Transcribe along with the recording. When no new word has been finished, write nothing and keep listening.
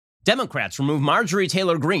Democrats remove Marjorie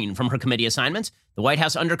Taylor Greene from her committee assignments. The White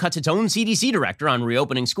House undercuts its own CDC director on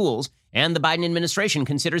reopening schools. And the Biden administration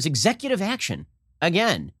considers executive action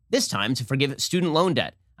again, this time to forgive student loan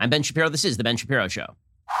debt. I'm Ben Shapiro. This is The Ben Shapiro Show.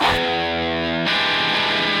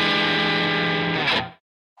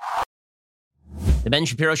 The Ben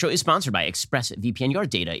Shapiro Show is sponsored by ExpressVPN. Your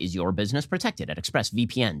data is your business. Protected at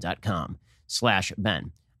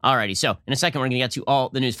expressvpn.com/Ben. Alrighty, so in a second, we're going to get to all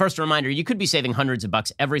the news. First, a reminder, you could be saving hundreds of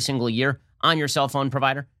bucks every single year on your cell phone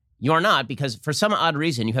provider. You are not, because for some odd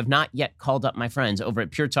reason, you have not yet called up my friends over at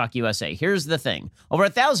Pure Talk USA. Here's the thing. Over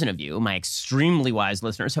 1,000 of you, my extremely wise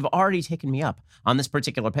listeners, have already taken me up on this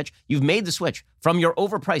particular pitch. You've made the switch from your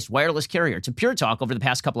overpriced wireless carrier to Pure Talk over the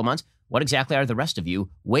past couple of months. What exactly are the rest of you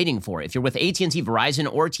waiting for? If you're with AT&T,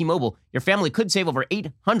 Verizon, or T-Mobile, your family could save over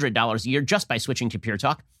 $800 a year just by switching to Pure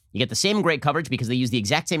Talk. You get the same great coverage because they use the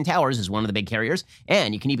exact same towers as one of the big carriers,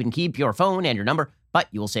 and you can even keep your phone and your number, but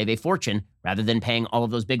you will save a fortune rather than paying all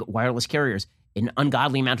of those big wireless carriers an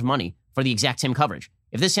ungodly amount of money for the exact same coverage.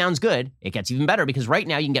 If this sounds good, it gets even better because right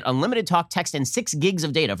now you can get unlimited talk, text, and 6 gigs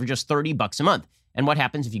of data for just $30 a month. And what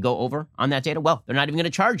happens if you go over on that data? Well, they're not even going to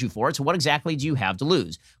charge you for it, so what exactly do you have to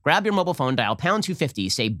lose? Grab your mobile phone, dial pound 250,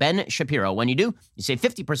 say Ben Shapiro. When you do, you save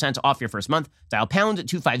 50% off your first month. Dial pound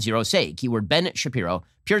 250, say keyword Ben Shapiro.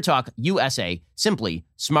 Pure Talk USA, simply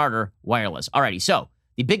smarter wireless. Alrighty, so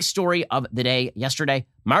the big story of the day yesterday,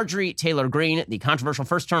 Marjorie Taylor Greene, the controversial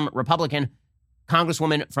first-term Republican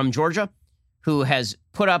congresswoman from Georgia, who has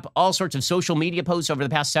put up all sorts of social media posts over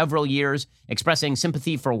the past several years expressing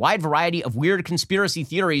sympathy for a wide variety of weird conspiracy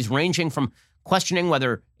theories, ranging from questioning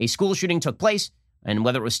whether a school shooting took place and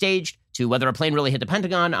whether it was staged, to whether a plane really hit the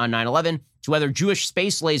Pentagon on 9/11, to whether Jewish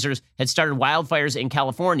space lasers had started wildfires in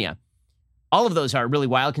California. All of those are really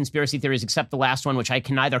wild conspiracy theories, except the last one, which I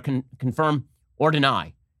can neither confirm or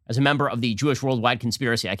deny. As a member of the Jewish Worldwide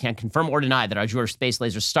Conspiracy, I can't confirm or deny that our Jewish space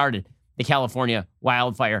lasers started the California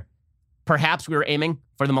wildfire. Perhaps we were aiming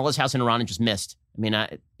for the Mullah's house in Iran and just missed. I mean,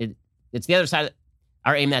 it's the other side.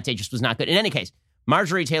 Our aim that day just was not good. In any case,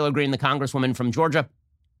 Marjorie Taylor Greene, the congresswoman from Georgia,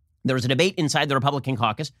 there was a debate inside the Republican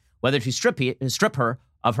caucus whether to strip her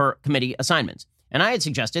of her committee assignments. And I had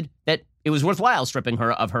suggested that it was worthwhile stripping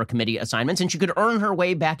her of her committee assignments, and she could earn her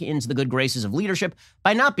way back into the good graces of leadership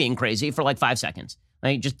by not being crazy for like 5 seconds.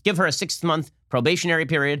 Like, just give her a 6-month probationary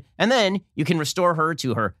period, and then you can restore her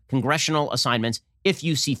to her congressional assignments if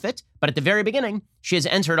you see fit. But at the very beginning, she has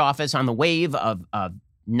entered office on the wave of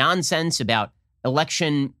nonsense about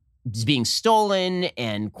election being stolen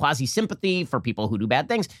and quasi-sympathy for people who do bad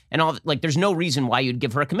things. And all, like, there's no reason why you'd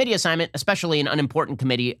give her a committee assignment, especially an unimportant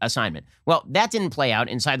committee assignment. Well, that didn't play out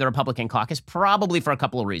inside the Republican caucus, probably for a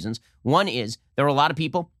couple of reasons. One is there were a lot of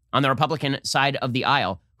people on the Republican side of the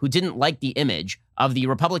aisle who didn't like the image of the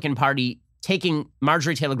Republican Party taking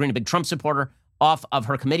Marjorie Taylor Greene, a big Trump supporter, off of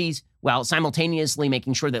her committees, while simultaneously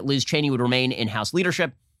making sure that Liz Cheney would remain in House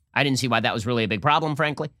leadership. I didn't see why that was really a big problem,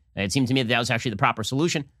 frankly. It seemed to me that was actually the proper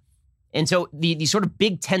solution. And so the sort of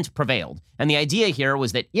big tent prevailed. And the idea here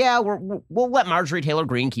was that, yeah, we'll let Marjorie Taylor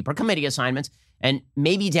Greene keep her committee assignments, and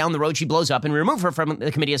maybe down the road she blows up and remove her from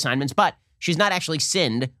the committee assignments, but she's not actually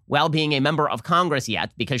sinned while being a member of Congress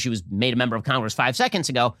yet, because she was made a member of Congress 5 seconds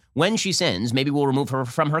ago. When she sins, maybe we'll remove her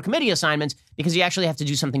from her committee assignments, because you actually have to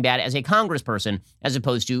do something bad as a congressperson as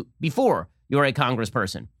opposed to before you're a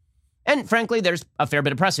congressperson. And frankly, there's a fair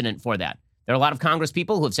bit of precedent for that. There are a lot of Congress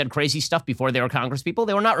people who have said crazy stuff before they were Congress people.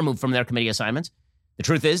 They were not removed from their committee assignments. The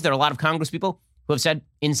truth is, there are a lot of Congress people who have said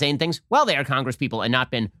insane things while they are Congress people and not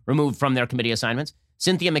been removed from their committee assignments.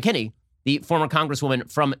 Cynthia McKinney, the former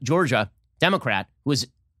congresswoman from Georgia, Democrat, who was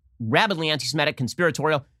rabidly anti-Semitic,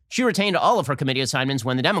 conspiratorial, she retained all of her committee assignments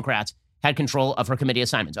when the Democrats had control of her committee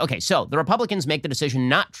assignments. Okay, so the Republicans make the decision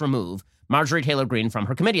not to remove Marjorie Taylor Greene from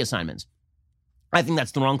her committee assignments. I think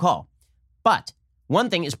that's the wrong call. But one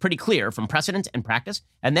thing is pretty clear from precedent and practice,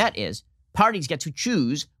 and that is parties get to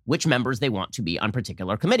choose which members they want to be on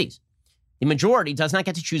particular committees. The majority does not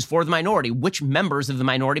get to choose for the minority which members of the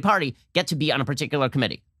minority party get to be on a particular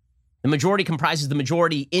committee. The majority comprises the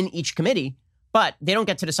majority in each committee, but they don't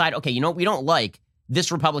get to decide, okay, you know what, we don't like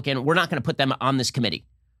this Republican, we're not going to put them on this committee.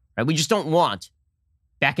 Right? We just don't want,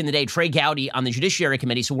 back in the day, Trey Gowdy on the Judiciary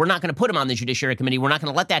Committee, so we're not going to put him on the Judiciary Committee. We're not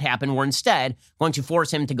going to let that happen. We're instead going to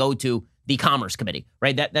force him to go to the Commerce Committee,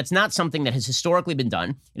 right? That's not something that has historically been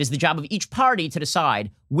done. It is the job of each party to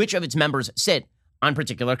decide which of its members sit on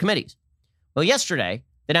particular committees. Well, yesterday,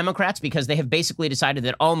 the Democrats, because they have basically decided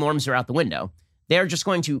that all norms are out the window, they're just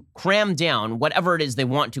going to cram down whatever it is they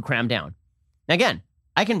want to cram down. Now, again,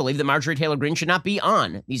 I can believe that Marjorie Taylor Greene should not be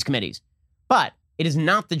on these committees, but it is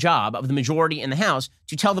not the job of the majority in the House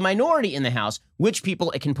to tell the minority in the House which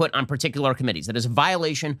people it can put on particular committees. That is a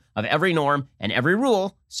violation of every norm and every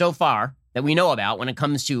rule so far that we know about when it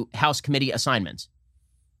comes to House committee assignments.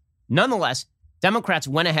 Nonetheless, Democrats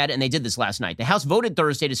went ahead and they did this last night. The House voted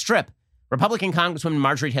Thursday to strip Republican Congresswoman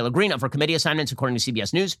Marjorie Taylor Greene of her committee assignments, according to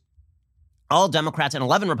CBS News. All Democrats and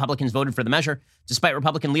 11 Republicans voted for the measure, despite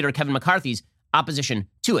Republican leader Kevin McCarthy's opposition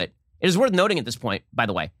to it. It is worth noting at this point, by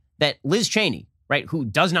the way, that Liz Cheney, right, who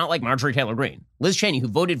does not like Marjorie Taylor Greene, Liz Cheney, who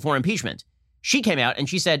voted for impeachment, she came out and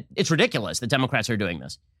she said it's ridiculous that Democrats are doing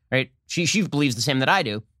this, right? She believes the same that I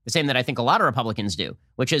do, the same that I think a lot of Republicans do,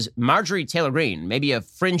 which is Marjorie Taylor Greene, maybe a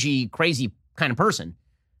fringy, crazy kind of person,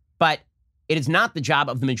 but it is not the job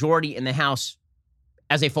of the majority in the House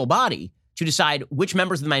as a full body to decide which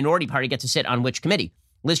members of the minority party get to sit on which committee.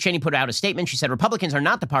 Liz Cheney put out a statement. She said, Republicans are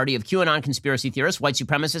not the party of QAnon conspiracy theorists, white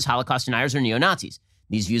supremacists, Holocaust deniers, or neo-Nazis.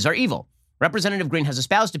 These views are evil. Representative Greene has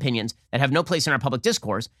espoused opinions that have no place in our public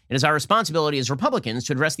discourse. It is our responsibility as Republicans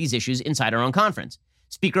to address these issues inside our own conference.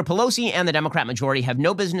 Speaker Pelosi and the Democrat majority have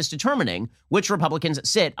no business determining which Republicans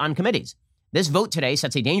sit on committees. This vote today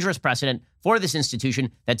sets a dangerous precedent for this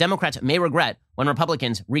institution that Democrats may regret when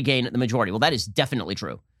Republicans regain the majority. Well, that is definitely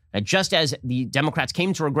true. Just as the Democrats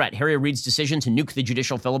came to regret Harry Reid's decision to nuke the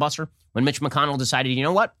judicial filibuster when Mitch McConnell decided, you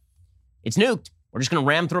know what? It's nuked. We're just going to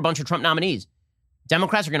ram through a bunch of Trump nominees.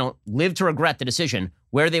 Democrats are going to live to regret the decision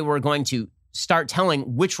where they were going to start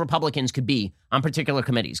telling which Republicans could be on particular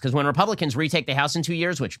committees. Because when Republicans retake the House in 2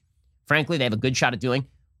 years, which frankly they have a good shot at doing,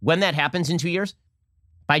 when that happens in 2 years,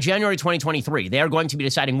 by January 2023, they are going to be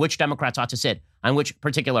deciding which Democrats ought to sit on which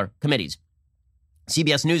particular committees.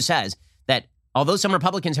 CBS News says that although some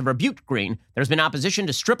Republicans have rebuked Greene, there's been opposition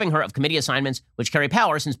to stripping her of committee assignments, which carry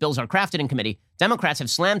power since bills are crafted in committee. Democrats have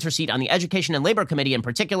slammed her seat on the Education and Labor Committee in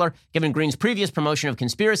particular, given Greene's previous promotion of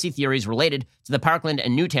conspiracy theories related to the Parkland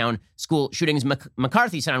and Newtown school shootings.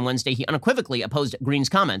 McCarthy said on Wednesday he unequivocally opposed Greene's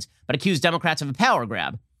comments, but accused Democrats of a power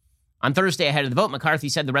grab. On Thursday, ahead of the vote, McCarthy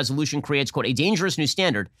said the resolution creates, quote, a dangerous new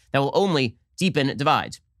standard that will only deepen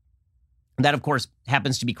divides. That, of course,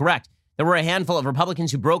 happens to be correct. There were a handful of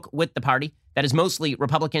Republicans who broke with the party. That is mostly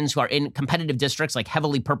Republicans who are in competitive districts, like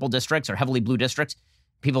heavily purple districts or heavily blue districts.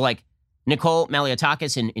 People like Nicole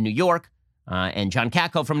Maliotakis in New York, and John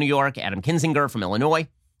Katko from New York, Adam Kinzinger from Illinois,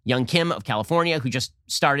 Young Kim of California, who just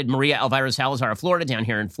started Maria Elvira Salazar of Florida down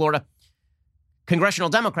here in Florida. Congressional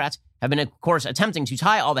Democrats have been, of course, attempting to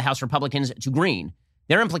tie all the House Republicans to Greene.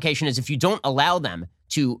 Their implication is if you don't allow them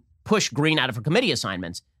to push Greene out of her committee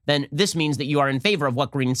assignments, then this means that you are in favor of what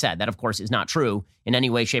Greene said. That, of course, is not true in any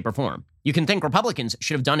way, shape, or form. You can think Republicans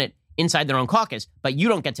should have done it inside their own caucus, but you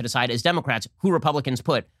don't get to decide as Democrats who Republicans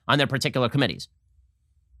put on their particular committees.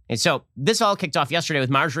 And so this all kicked off yesterday with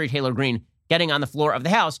Marjorie Taylor Greene getting on the floor of the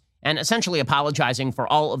House and essentially apologizing for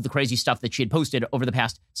all of the crazy stuff that she had posted over the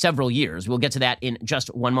past several years. We'll get to that in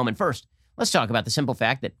just one moment. First, let's talk about the simple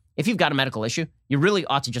fact that if you've got a medical issue, you really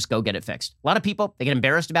ought to just go get it fixed. A lot of people, they get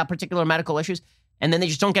embarrassed about particular medical issues, and then they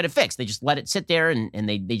just don't get it fixed. They just let it sit there and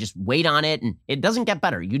they just wait on it, and it doesn't get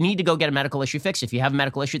better. You need to go get a medical issue fixed if you have a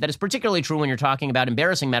medical issue. That is particularly true when you're talking about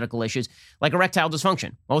embarrassing medical issues like erectile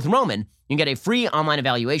dysfunction. Well, with Roman, you can get a free online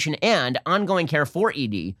evaluation and ongoing care for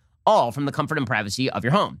ED, all from the comfort and privacy of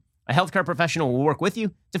your home. A healthcare professional will work with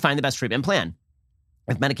you to find the best treatment plan.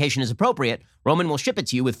 If medication is appropriate, Roman will ship it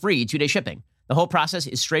to you with free 2-day shipping. The whole process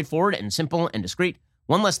is straightforward and simple and discreet.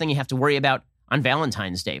 One less thing you have to worry about on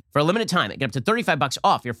Valentine's Day. For a limited time, get up to $35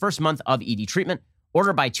 off your first month of ED treatment.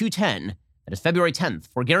 Order by 2/10, that is February 10th,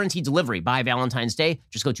 for guaranteed delivery by Valentine's Day.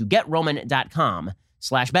 Just go to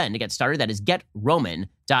GetRoman.com/Ben to get started. That is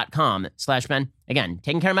GetRoman.com/Ben. Again,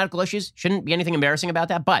 taking care of medical issues shouldn't be anything embarrassing about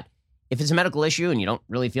that, but if it's a medical issue and you don't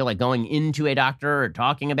really feel like going into a doctor or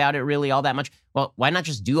talking about it really all that much, well, why not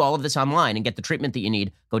just do all of this online and get the treatment that you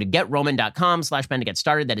need? Go to GetRoman.com/Ben to get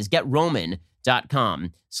started. That is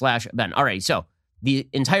GetRoman.com/Ben. All right, so the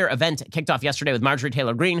entire event kicked off yesterday with Marjorie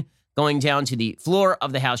Taylor Greene going down to the floor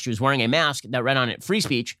of the House. She was wearing a mask that read on it, free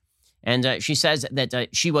speech. And she says that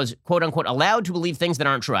she was, quote unquote, allowed to believe things that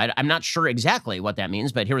aren't true. I'm not sure exactly what that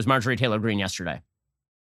means, but here was Marjorie Taylor Greene yesterday.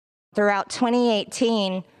 Throughout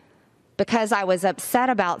 2018, because I was upset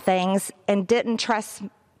about things and didn't trust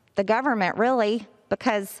the government, really,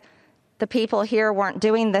 because the people here weren't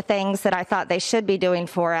doing the things that I thought they should be doing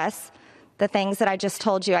for us, the things that I just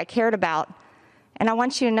told you I cared about. And I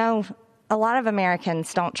want you to know, a lot of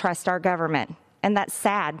Americans don't trust our government, and that's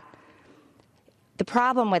sad. The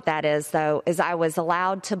problem with that is, though, is I was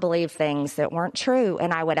allowed to believe things that weren't true,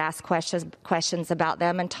 and I would ask questions about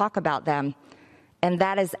them and talk about them. And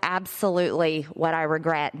that is absolutely what I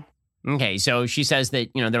regret. Okay, so she says that,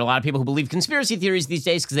 there are a lot of people who believe conspiracy theories these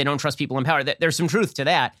days because they don't trust people in power. There's some truth to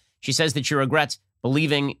that. She says that she regrets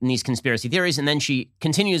believing in these conspiracy theories, and then she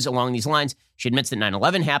continues along these lines. She admits that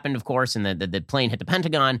 9/11 happened, of course, and the plane hit the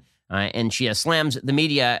Pentagon, and she slams the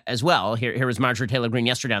media as well. Here was Marjorie Taylor Greene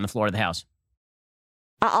yesterday on the floor of the House.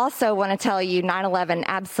 I also want to tell you 9/11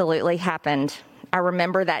 absolutely happened. I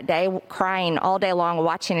remember that day crying all day long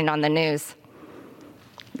watching it on the news.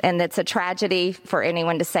 And it's a tragedy for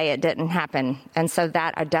anyone to say it didn't happen. And so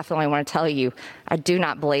that I definitely want to tell you, I do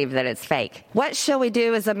not believe that it's fake. What shall we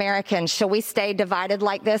do as Americans? Shall we stay divided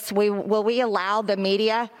like this? Will we allow the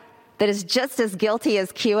media that is just as guilty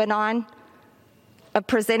as QAnon of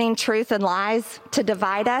presenting truth and lies to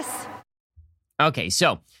divide us? Okay,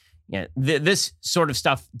 so this sort of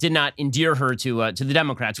stuff did not endear her to the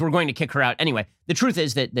Democrats. We're going to kick her out anyway. The truth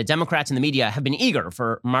is that the Democrats and the media have been eager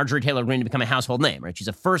for Marjorie Taylor Greene to become a household name, right? She's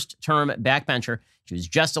a first-term backbencher. She was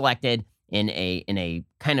just elected in a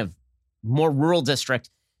kind of more rural district.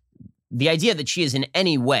 The idea that she is in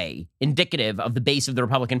any way indicative of the base of the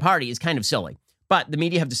Republican Party is kind of silly. But the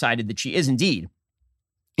media have decided that she is indeed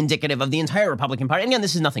indicative of the entire Republican Party. And again,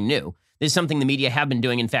 this is nothing new. This is something the media have been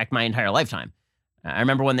doing, in fact, my entire lifetime. I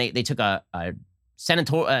remember when they took a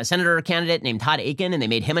senator candidate named Todd Akin and they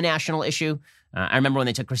made him a national issue. I remember when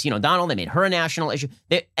they took Christine O'Donnell, they made her a national issue.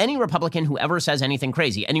 Any Republican who ever says anything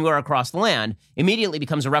crazy anywhere across the land immediately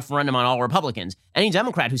becomes a referendum on all Republicans. Any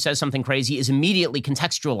Democrat who says something crazy is immediately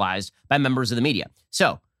contextualized by members of the media.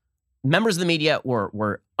 So members of the media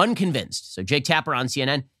were unconvinced. So Jake Tapper on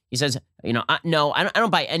CNN, he says, no, I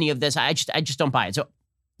don't buy any of this. I just don't buy it. So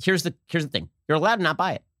here's the thing. You're allowed to not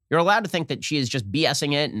buy it. You're allowed to think that she is just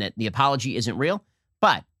BSing it and that the apology isn't real.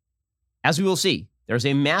 But as we will see, there's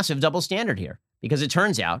a massive double standard here because it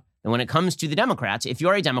turns out that when it comes to the Democrats, if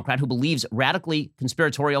you're a Democrat who believes radically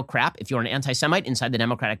conspiratorial crap, if you're an anti-Semite inside the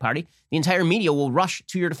Democratic Party, the entire media will rush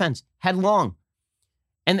to your defense headlong.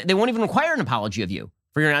 And they won't even require an apology of you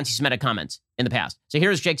for your anti-Semitic comments in the past. So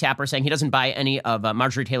here's Jake Tapper saying he doesn't buy any of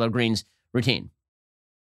Marjorie Taylor Greene's routine.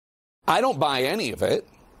 I don't buy any of it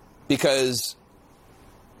because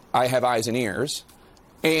I have eyes and ears.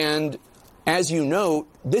 And as you note,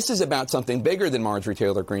 this is about something bigger than Marjorie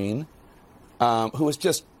Taylor Greene, who is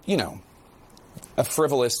just, a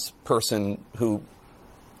frivolous person who,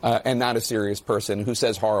 and not a serious person who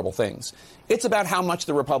says horrible things. It's about how much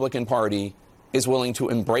the Republican Party is willing to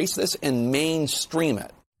embrace this and mainstream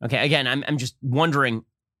it. Okay, again, I'm just wondering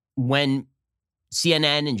when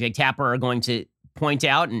CNN and Jake Tapper are going to point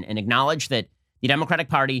out and acknowledge that the Democratic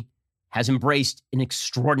Party has embraced an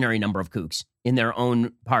extraordinary number of kooks in their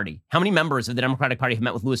own party. How many members of the Democratic Party have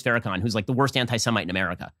met with Louis Farrakhan, who's like the worst anti-Semite in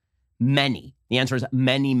America? Many. The answer is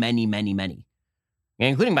many, many, many, many.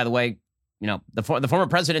 Including, by the way, the former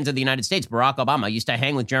president of the United States, Barack Obama, used to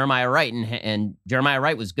hang with Jeremiah Wright, and Jeremiah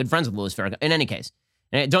Wright was good friends with Louis Farrakhan. In any case,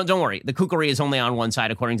 don't worry. The kookery is only on one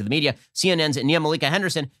side, according to the media. CNN's Nia Malika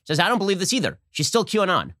Henderson says, I don't believe this either. She's still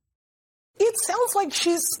QAnon. It sounds like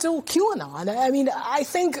she's still QAnon. I mean, I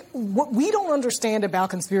think what we don't understand about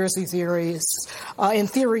conspiracy theories and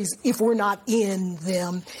theories, if we're not in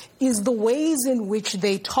them, is the ways in which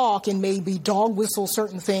they talk and maybe dog whistle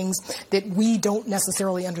certain things that we don't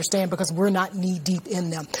necessarily understand because we're not knee deep in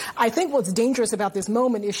them. I think what's dangerous about this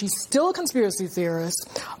moment is she's still a conspiracy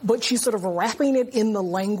theorist, but she's sort of wrapping it in the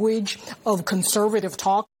language of conservative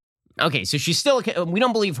talk. Okay, so she's still, we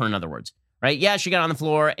don't believe her, in other words, right? Yeah, she got on the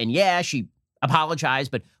floor, and yeah, she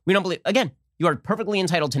apologized, but we don't believe, again, you are perfectly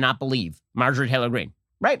entitled to not believe Marjorie Taylor Greene,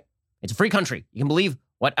 right? It's a free country. You can believe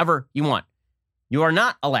whatever you want. You are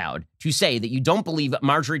not allowed to say that you don't believe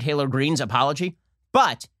Marjorie Taylor Greene's apology,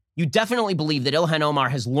 but you definitely believe that Ilhan Omar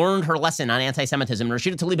has learned her lesson on anti-Semitism.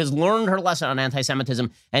 Rashida Tlaib has learned her lesson on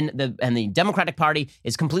anti-Semitism, and the Democratic Party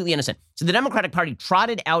is completely innocent. So the Democratic Party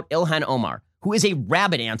trotted out Ilhan Omar, who is a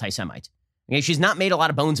rabid anti-Semite. Okay, she's not made a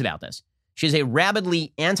lot of bones about this. She's a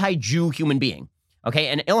rabidly anti-Jew human being. Okay,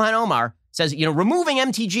 and Ilhan Omar says, removing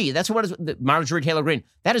MTG, that's what is Marjorie Taylor Greene.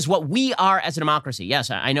 That is what we are as a democracy. Yes,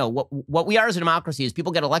 I know. What we are as a democracy is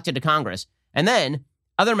people get elected to Congress, and then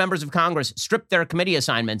other members of Congress strip their committee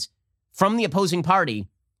assignments from the opposing party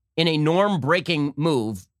in a norm-breaking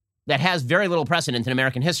move that has very little precedent in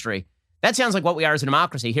American history. That sounds like what we are as a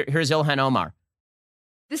democracy. Here's Ilhan Omar.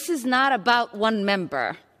 This is not about one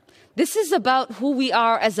member. This is about who we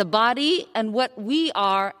are as a body and what we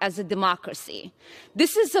are as a democracy.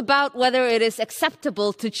 This is about whether it is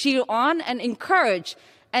acceptable to cheer on and encourage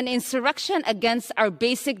an insurrection against our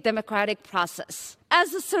basic democratic process.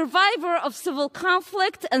 As a survivor of civil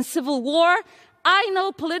conflict and civil war, I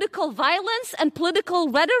know political violence and political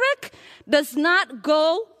rhetoric does not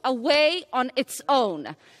go away on its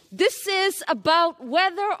own. This is about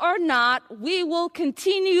whether or not we will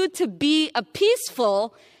continue to be a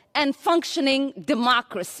peaceful and functioning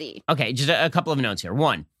democracy. Okay, just a couple of notes here.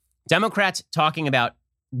 One, Democrats talking about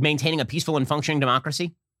maintaining a peaceful and functioning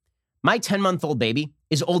democracy. My 10-month-old baby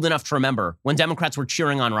is old enough to remember when Democrats were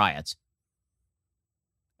cheering on riots.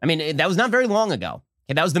 I mean, that was not very long ago.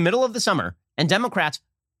 Okay, that was the middle of the summer, and Democrats,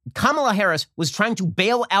 Kamala Harris was trying to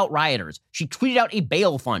bail out rioters. She tweeted out a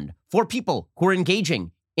bail fund for people who are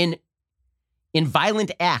engaging in violent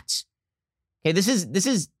acts. Okay, this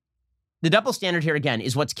is the double standard here again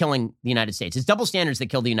is what's killing the United States. It's double standards that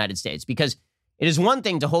kill the United States, because it is one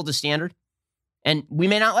thing to hold a standard, and we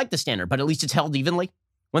may not like the standard, but at least it's held evenly.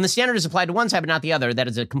 When the standard is applied to one side but not the other, that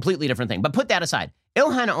is a completely different thing. But put that aside.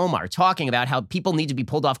 Ilhan Omar talking about how people need to be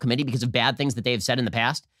pulled off committee because of bad things that they have said in the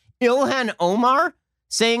past. Ilhan Omar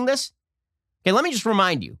saying this? Okay, let me just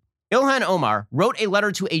remind you. Ilhan Omar wrote a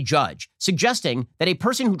letter to a judge suggesting that a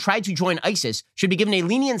person who tried to join ISIS should be given a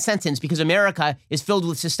lenient sentence because America is filled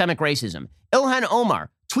with systemic racism. Ilhan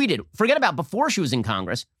Omar tweeted, forget about before she was in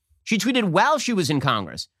Congress, she tweeted while she was in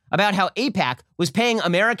Congress about how AIPAC was paying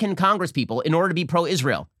American congresspeople in order to be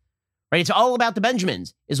pro-Israel. Right? It's all about the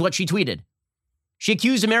Benjamins, is what she tweeted. She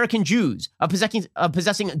accused American Jews of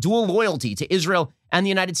possessing dual loyalty to Israel and the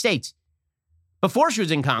United States. Before she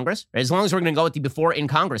was in Congress, right, as long as we're going to go with the before in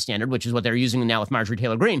Congress standard, which is what they're using now with Marjorie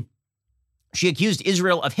Taylor Greene, she accused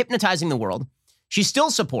Israel of hypnotizing the world. She still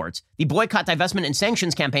supports the boycott, divestment, and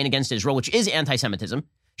sanctions campaign against Israel, which is anti-Semitism.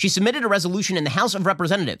 She submitted a resolution in the House of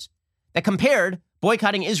Representatives that compared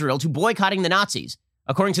boycotting Israel to boycotting the Nazis,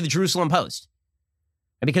 according to the Jerusalem Post.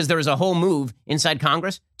 And because there was a whole move inside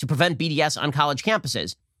Congress to prevent BDS on college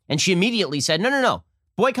campuses. And she immediately said, no.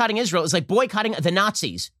 Boycotting Israel is like boycotting the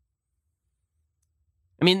Nazis.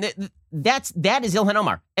 I mean, that is Ilhan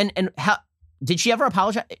Omar. And how did she ever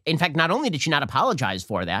apologize? In fact, not only did she not apologize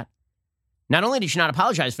for that,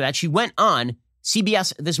 she went on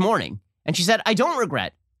CBS this morning and she said, I don't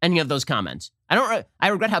regret any of those comments. I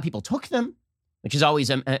regret how people took them, which is always,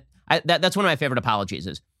 that's one of my favorite apologies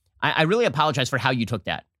is, I really apologize for how you took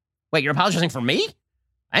that. Wait, you're apologizing for me?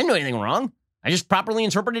 I didn't do anything wrong. I just properly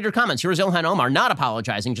interpreted your comments. Here was Ilhan Omar not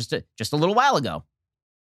apologizing just a little while ago.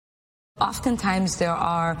 Oftentimes there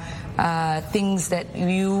are things that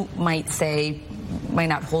you might say might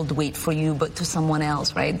not hold weight for you, but to someone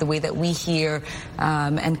else, right? The way that we hear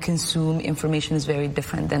and consume information is very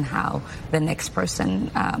different than how the next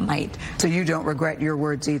person might. So you don't regret your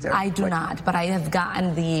words either? I do not, but I have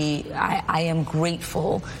gotten I am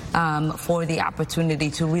grateful for the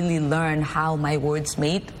opportunity to really learn how my words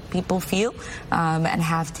made people feel and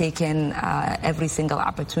have taken every single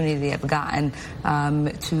opportunity I've gotten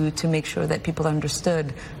to make sure that people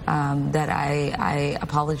understood that I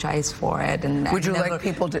apologize for it. And would you like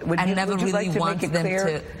people to? Would you like to make it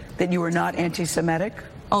clear that you were not anti-Semitic?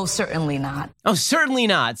 Oh, certainly not. Oh, certainly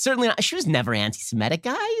not. Certainly not. She was never anti-Semitic,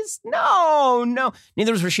 guys. No.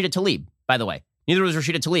 Neither was Rashida Tlaib, by the way. Neither was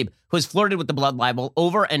Rashida Tlaib, who has flirted with the blood libel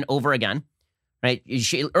over and over again. Right?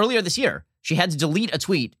 Earlier this year, she had to delete a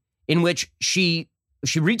tweet in which she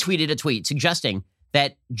retweeted a tweet suggesting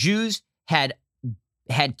that Jews had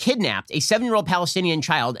kidnapped a 7-year-old Palestinian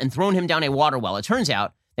child and thrown him down a water well. It turns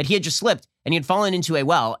out that he had just slipped and he had fallen into a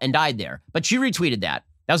well and died there. But she retweeted that.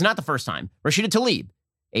 That was not the first time. Rashida Tlaib,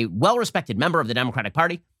 a well-respected member of the Democratic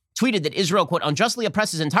Party, tweeted that Israel, quote, unjustly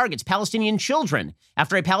oppresses and targets Palestinian children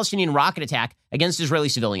after a Palestinian rocket attack against Israeli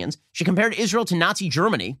civilians. She compared Israel to Nazi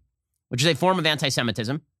Germany, which is a form of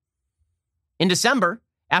anti-Semitism. In December,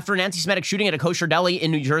 after an anti-Semitic shooting at a kosher deli in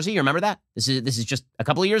New Jersey, you remember that? This is just a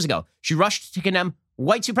couple of years ago. She rushed to condemn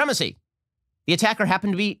white supremacy. The attacker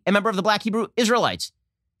happened to be a member of the Black Hebrew Israelites.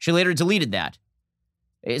 She later deleted that.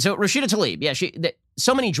 So Rashida Tlaib,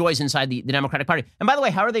 so many joys inside the Democratic Party. And by the way,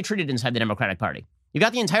 how are they treated inside the Democratic Party? You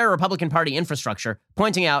got the entire Republican Party infrastructure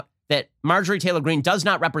pointing out that Marjorie Taylor Greene does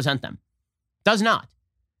not represent them. Does not.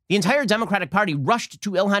 The entire Democratic Party rushed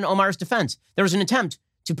to Ilhan Omar's defense. There was an attempt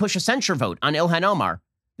to push a censure vote on Ilhan Omar.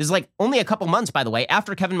 This is like only a couple months, by the way,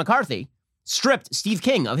 after Kevin McCarthy stripped Steve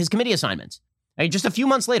King of his committee assignments. Just a few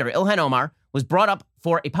months later, Ilhan Omar was brought up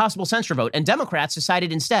for a possible censure vote, and Democrats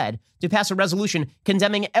decided instead to pass a resolution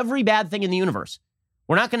condemning every bad thing in the universe.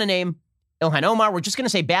 We're not going to name Ilhan Omar. We're just going to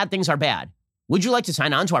say bad things are bad. Would you like to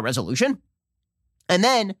sign on to our resolution? And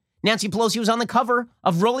then Nancy Pelosi was on the cover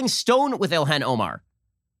of Rolling Stone with Ilhan Omar.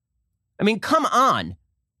 I mean, come on.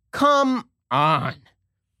 Come on.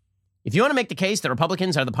 If you want to make the case that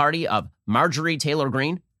Republicans are the party of Marjorie Taylor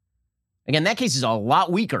Greene, again, that case is a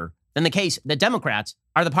lot weaker than the case that Democrats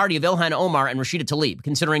are the party of Ilhan Omar and Rashida Tlaib,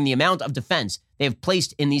 considering the amount of defense they have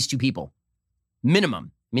placed in these two people.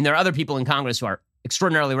 Minimum. I mean, there are other people in Congress who are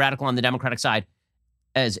extraordinarily radical on the Democratic side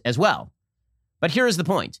as well. But here is the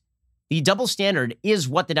point. The double standard is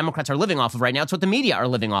what the Democrats are living off of right now. It's what the media are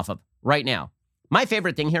living off of right now. My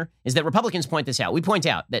favorite thing here is that Republicans point this out. We point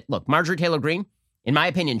out that, look, Marjorie Taylor Greene, in my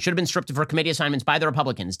opinion, should have been stripped of her committee assignments by the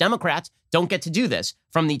Republicans. Democrats don't get to do this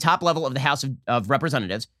from the top level of the House of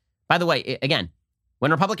Representatives. By the way, again,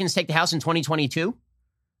 when Republicans take the House in 2022,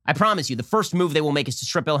 I promise you, the first move they will make is to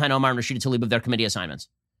strip Ilhan Omar and Rashida Tlaib of their committee assignments.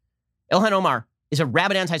 Ilhan Omar is a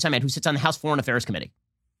rabid anti-Semite who sits on the House Foreign Affairs Committee.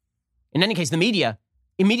 In any case, the media,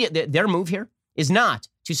 their move here is not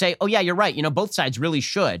to say, oh, yeah, you're right. Both sides really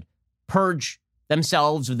should purge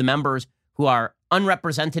themselves of the members who are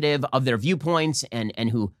unrepresentative of their viewpoints and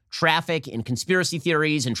who traffic in conspiracy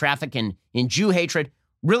theories and traffic in Jew hatred.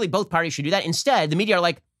 Really, both parties should do that. Instead, the media are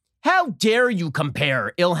like, how dare you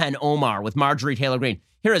compare Ilhan Omar with Marjorie Taylor Greene?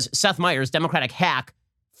 Here is Seth Meyers, Democratic hack,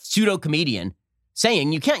 pseudo-comedian,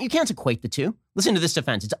 saying you can't equate the two. Listen to this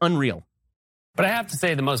defense. It's unreal. But I have to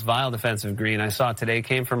say the most vile defense of Greene I saw today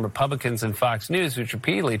came from Republicans and Fox News, which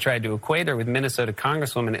repeatedly tried to equate her with Minnesota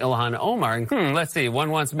Congresswoman Ilhan Omar. Let's see,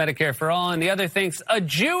 one wants Medicare for all, and the other thinks a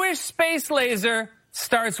Jewish space laser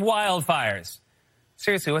starts wildfires.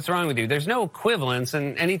 Seriously, what's wrong with you? There's no equivalence,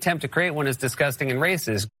 and any attempt to create one is disgusting and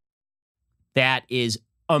racist. That is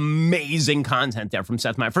amazing content there from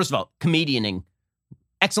Seth Meyers. First of all, comedianing,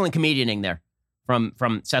 excellent comedianing there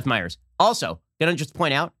from Seth Meyers. Also, gonna just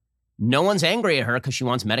point out, no one's angry at her because she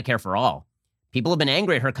wants Medicare for all. People have been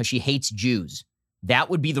angry at her because she hates Jews. That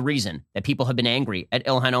would be the reason that people have been angry at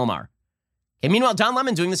Ilhan Omar. And meanwhile, Don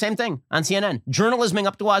Lemon doing the same thing on CNN. Journalisming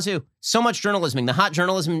up to wazoo. So much journalisming. The hot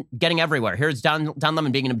journalism getting everywhere. Here's Don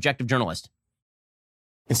Lemon being an objective journalist.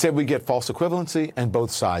 Instead, we get false equivalency and both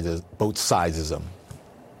sidesism.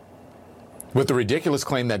 With the ridiculous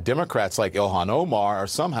claim that Democrats like Ilhan Omar are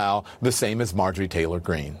somehow the same as Marjorie Taylor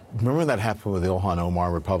Greene. Remember when that happened with Ilhan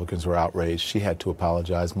Omar? Republicans were outraged. She had to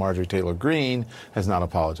apologize. Marjorie Taylor Greene has not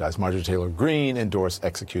apologized. Marjorie Taylor Greene endorsed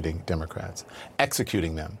executing Democrats,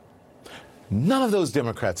 executing them. None of those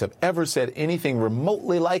Democrats have ever said anything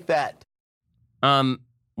remotely like that. If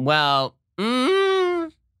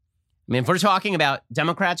we're talking about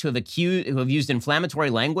Democrats who have used inflammatory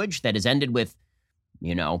language that has ended with,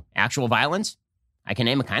 actual violence, I can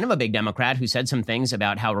name a kind of a big Democrat who said some things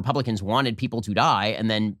about how Republicans wanted people to die, and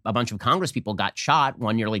then a bunch of Congress people got shot,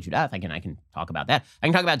 one nearly to death. I can talk about that. I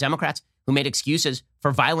can talk about Democrats who made excuses for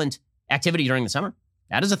violent activity during the summer.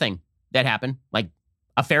 That is a thing that happened, like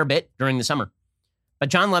a fair bit during the summer. But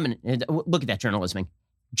John Lemon, look at that journalisming.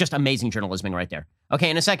 Just amazing journalisming right there. Okay,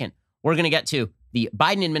 in a second, we're going to get to the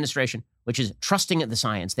Biden administration, which is trusting the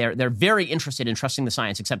science. They're very interested in trusting the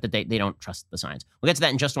science, except that they don't trust the science. We'll get to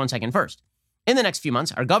that in just 1 second. First, in the next few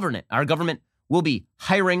months, our government will be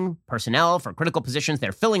hiring personnel for critical positions.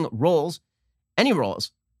 They're filling roles. Any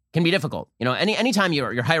roles can be difficult. Anytime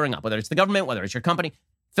you're hiring up, whether it's the government, whether it's your company,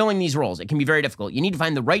 filling these roles, it can be very difficult. You need to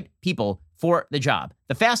find the right people for the job.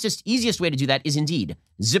 The fastest, easiest way to do that is indeed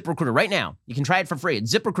ZipRecruiter. Right now, you can try it for free at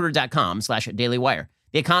ZipRecruiter.com/dailywire.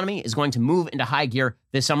 The economy is going to move into high gear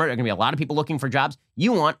this summer. There are going to be a lot of people looking for jobs.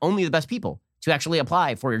 You want only the best people to actually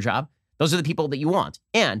apply for your job. Those are the people that you want.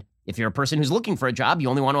 And if you're a person who's looking for a job, you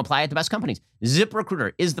only want to apply at the best companies.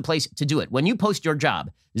 ZipRecruiter is the place to do it. When you post your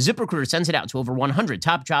job, ZipRecruiter sends it out to over 100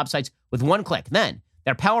 top job sites with one click. Then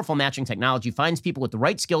their powerful matching technology finds people with the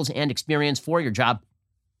right skills and experience for your job,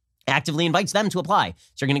 actively invites them to apply.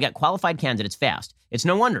 So you're going to get qualified candidates fast. It's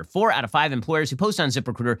no wonder 4 out of 5 employers who post on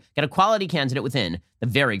ZipRecruiter get a quality candidate within the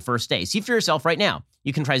very first day. See for yourself right now.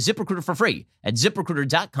 You can try ZipRecruiter for free at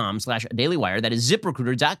ZipRecruiter.com/dailywire. That is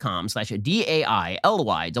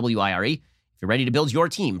ZipRecruiter.com/DAILYWIRE. If you're ready to build your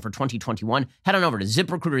team for 2021, head on over to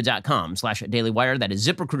ZipRecruiter.com/dailywire. That is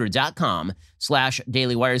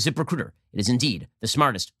ZipRecruiter.com/dailywire. ZipRecruiter. It is indeed the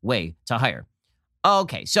smartest way to hire.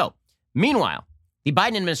 Okay, so meanwhile, the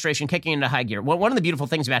Biden administration kicking into high gear. One of the beautiful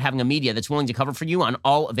things about having a media that's willing to cover for you on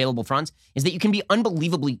all available fronts is that you can be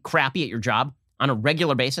unbelievably crappy at your job on a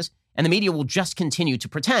regular basis, and the media will just continue to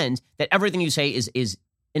pretend that everything you say is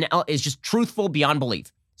just truthful beyond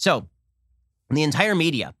belief. So the entire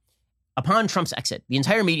media, upon Trump's exit, the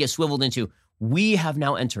entire media swiveled into, we have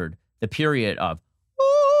now entered the period of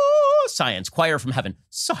science, choir from heaven,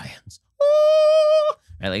 science.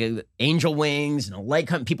 Right, like angel wings and a light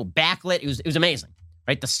coming, people backlit. It was amazing,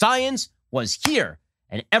 right? The science was here,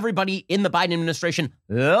 and everybody in the Biden administration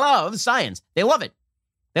loves science. They love it.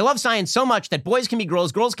 They love science so much that boys can be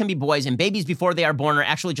girls, girls can be boys, and babies before they are born are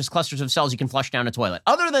actually just clusters of cells you can flush down a toilet.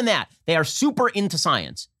 Other than that, they are super into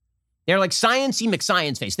science. They're like science-y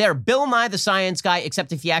McScience face. They're Bill Nye the science guy,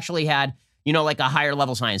 except if he actually had, like a higher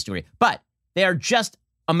level science degree. But they are just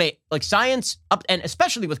like science up, and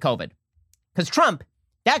especially with COVID. Because Trump,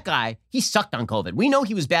 that guy, he sucked on COVID. We know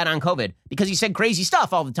he was bad on COVID because he said crazy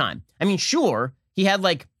stuff all the time. I mean, sure, he had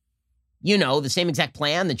the same exact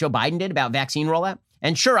plan that Joe Biden did about vaccine rollout.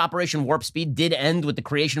 And sure, Operation Warp Speed did end with the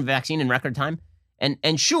creation of a vaccine in record time.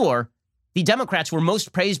 And sure, the Democrats were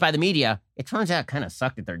most praised by the media. It turns out kind of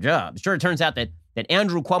sucked at their jobs. Sure, it turns out that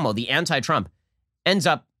Andrew Cuomo, the anti-Trump, ends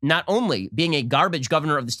up not only being a garbage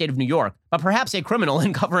governor of the state of New York, but perhaps a criminal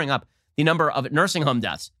in covering up the number of nursing home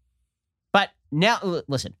deaths. But now,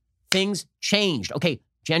 listen, things changed. Okay,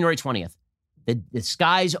 January 20th, the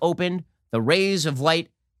skies opened, the rays of light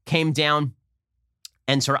came down,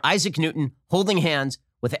 and Sir Isaac Newton holding hands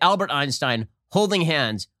with Albert Einstein, holding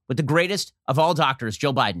hands with the greatest of all doctors,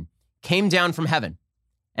 Joe Biden, came down from heaven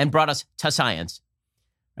and brought us to science.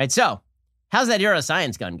 Right, so how's that era of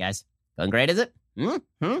science going, guys? Going great, is it?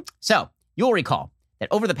 Mm-hmm. So you'll recall that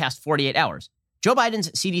over the past 48 hours, Joe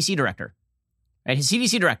Biden's CDC director, right, his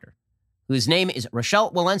CDC director, whose name is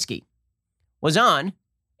Rochelle Walensky, was on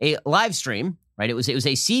a live stream, right? It was a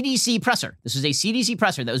CDC presser. This was a CDC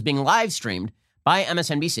presser that was being live streamed by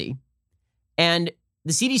MSNBC. And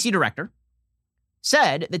the CDC director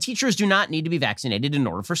said that teachers do not need to be vaccinated in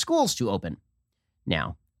order for schools to open.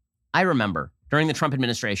 Now, I remember during the Trump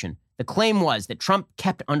administration, the claim was that Trump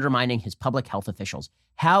kept undermining his public health officials.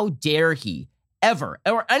 How dare he ever,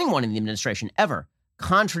 or anyone in the administration ever,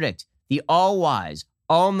 contradict the all-wise,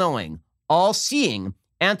 all-knowing, all-seeing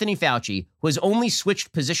Anthony Fauci, who has only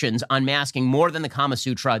switched positions on masking more than the Kama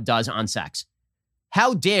Sutra does on sex.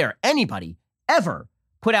 How dare anybody ever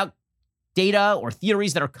put out data or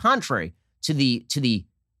theories that are contrary to the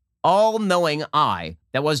all-knowing eye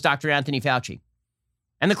that was Dr. Anthony Fauci.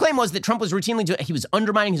 And the claim was that Trump was he was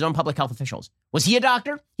undermining his own public health officials. Was he a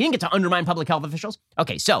doctor? He didn't get to undermine public health officials.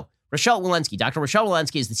 Okay, so Rochelle Walensky, Dr. Rochelle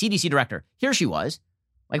Walensky is the CDC director. Here she was,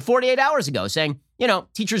 like 48 hours ago, saying,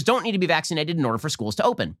 teachers don't need to be vaccinated in order for schools to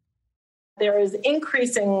open. There is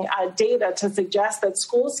increasing data to suggest that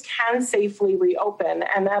schools can safely reopen,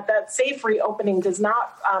 and that safe reopening does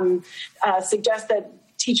not suggest that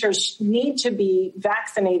teachers need to be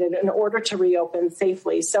vaccinated in order to reopen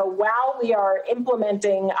safely. So while we are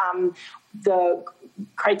implementing the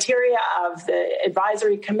criteria of the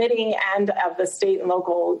advisory committee and of the state and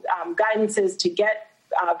local guidances to get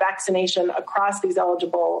vaccination across these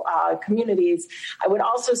eligible communities, I would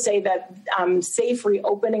also say that safe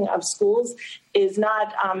reopening of schools is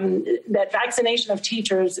not, that vaccination of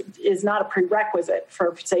teachers is not a prerequisite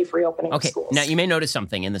for safe reopening of schools. Now you may notice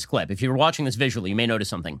something in this clip. If you're watching this visually, you may notice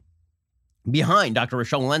something. Behind Dr.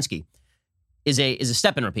 Rochelle Walensky is a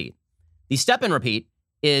step and repeat. The step and repeat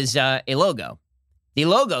is a logo. The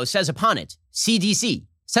logo says upon it, CDC,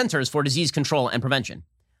 Centers for Disease Control and Prevention.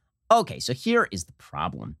 Okay, so here is the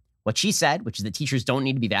problem. What she said, which is that teachers don't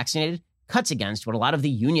need to be vaccinated, cuts against what a lot of the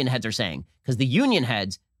union heads are saying. Because the union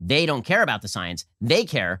heads, they don't care about the science. They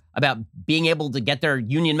care about being able to get their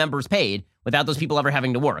union members paid without those people ever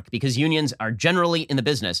having to work. Because unions are generally in the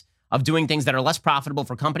business of doing things that are less profitable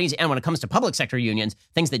for companies. And when it comes to public sector unions,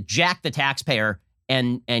 things that jack the taxpayer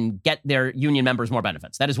and get their union members more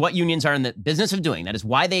benefits. That is what unions are in the business of doing. That is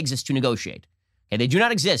why they exist, to negotiate. Okay, they do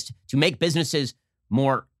not exist to make businesses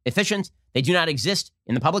more efficient. They do not exist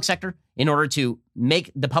in the public sector in order to make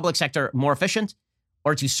the public sector more efficient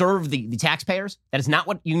or to serve the taxpayers. That is not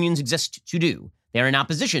what unions exist to do. They are in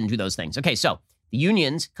opposition to those things. Okay, so the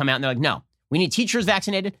unions come out and they're like, no, we need teachers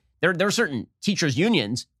vaccinated. There are certain teachers'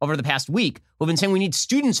 unions over the past week who have been saying we need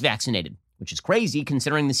students vaccinated, which is crazy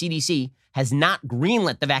considering the CDC has not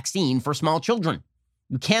greenlit the vaccine for small children.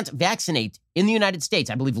 You can't vaccinate in the United States,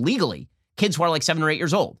 I believe legally, kids who are like 7 or 8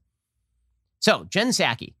 years old. So Jen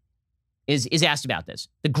Psaki is asked about this.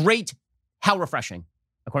 The great, how refreshing,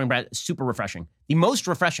 according to Brad, super refreshing. The most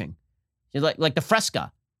refreshing, like the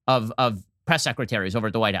Fresca of press secretaries over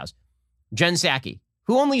at the White House. Jen Psaki,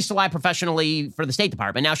 who only used to lie professionally for the State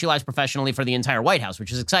Department. Now she lies professionally for the entire White House,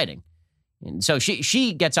 which is exciting. And so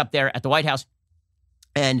she gets up there at the White House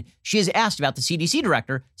and she is asked about the CDC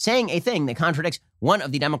director saying a thing that contradicts one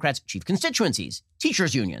of the Democrats' chief constituencies,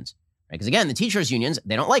 teachers' unions. Right? Because again, the teachers' unions,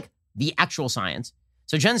 they don't like the actual science.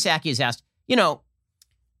 So Jen Psaki is asked, that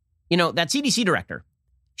CDC director,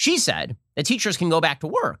 she said that teachers can go back to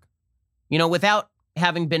work, without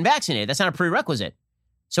having been vaccinated. That's not a prerequisite.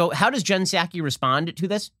 So how does Jen Psaki respond to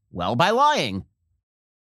this? Well, by lying.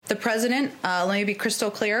 The president, let me be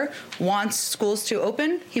crystal clear, wants schools to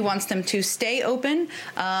open. He wants them to stay open,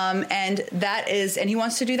 and he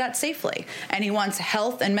wants to do that safely. And he wants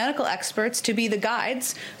health and medical experts to be the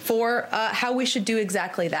guides for how we should do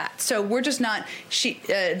exactly that. So we're just not.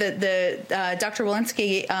 Dr.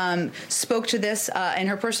 Walensky spoke to this in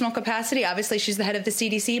her personal capacity. Obviously, she's the head of the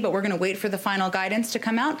CDC, but we're going to wait for the final guidance to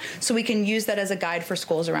come out so we can use that as a guide for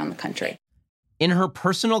schools around the country. In her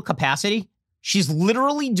personal capacity? She's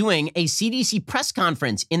literally doing a CDC press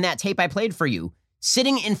conference in that tape I played for you,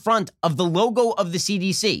 sitting in front of the logo of the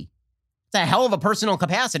CDC. It's a hell of a personal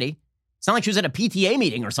capacity. It's not like she was at a PTA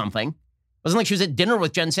meeting or something. It wasn't like she was at dinner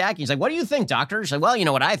with Jen Psaki. He's like, what do you think, doctor? She's like, well, you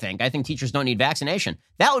know what I think. I think teachers don't need vaccination.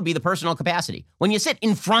 That would be the personal capacity. When you sit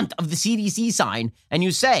in front of the CDC sign and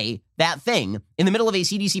you say that thing in the middle of a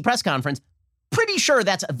CDC press conference, pretty sure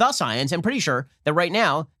that's the science, and pretty sure that right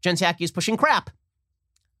now Jen Psaki is pushing crap.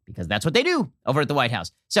 Because that's what they do over at the White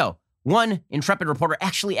House. So one intrepid reporter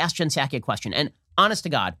actually asked Jen Psaki a question. And honest to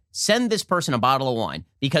God, send this person a bottle of wine.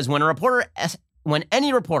 Because when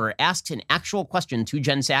any reporter asks an actual question to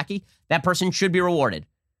Jen Psaki, that person should be rewarded.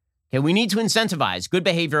 Okay, we need to incentivize good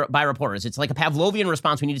behavior by reporters. It's like a Pavlovian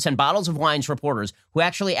response. We need to send bottles of wine to reporters who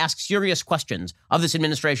actually ask serious questions of this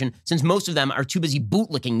administration, since most of them are too busy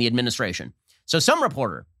bootlicking the administration. So some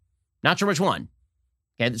reporter, not sure which one,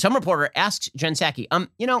 okay, some reporter asks Jen Psaki,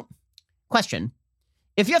 question.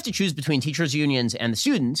 If you have to choose between teachers' unions and the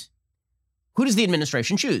students, who does the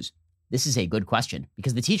administration choose? This is a good question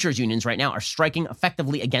because the teachers' unions right now are striking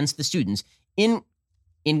effectively against the students in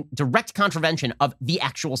direct contravention of the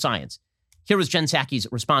actual science. Here was Jen Psaki's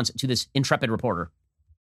response to this intrepid reporter.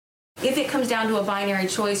 If it comes down to a binary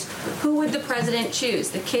choice, who would the president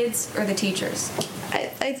choose, the kids or the teachers?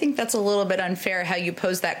 I think that's a little bit unfair how you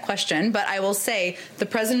pose that question, but I will say the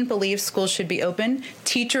president believes schools should be open.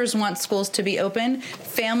 Teachers want schools to be open.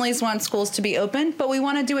 Families want schools to be open, but we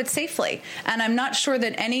want to do it safely. And I'm not sure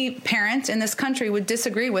that any parent in this country would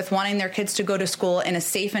disagree with wanting their kids to go to school in a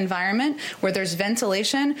safe environment where there's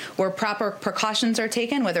ventilation, where proper precautions are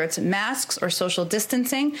taken, whether it's masks or social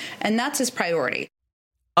distancing, and that's his priority.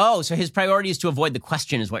 Oh, so his priority is to avoid the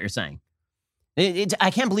question is what you're saying.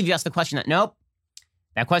 I can't believe you asked the question. Nope.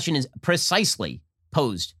 That question is precisely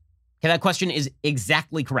posed. Okay, that question is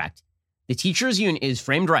exactly correct. The teachers' union is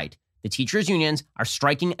framed right. The teachers' unions are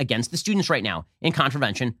striking against the students right now in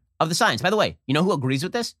contravention of the science. By the way, you know who agrees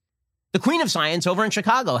with this? The queen of science over in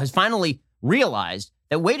Chicago has finally realized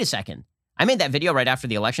that, wait a second, I made that video right after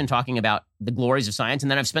the election talking about the glories of science,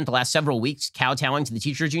 and then I've spent the last several weeks kowtowing to the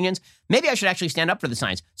teachers' unions. Maybe I should actually stand up for the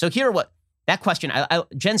science. So here, that question,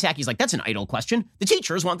 Jen Psaki's like, that's an idle question. The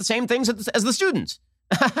teachers want the same things as the students.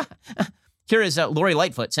 Here is Lori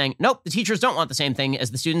Lightfoot saying, nope, the teachers don't want the same thing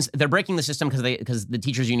as the students. They're breaking the system because the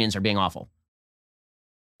teachers' unions are being awful.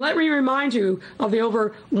 Let me remind you of the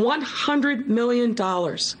over $100 million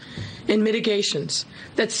in mitigations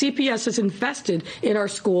that CPS has invested in our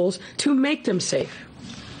schools to make them safe.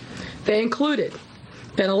 They included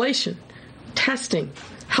ventilation, testing,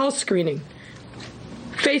 health screening,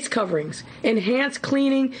 face coverings, enhanced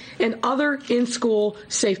cleaning, and other in-school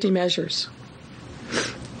safety measures.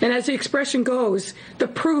 And as the expression goes, the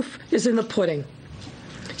proof is in the pudding.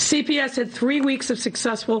 CPS had 3 weeks of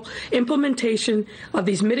successful implementation of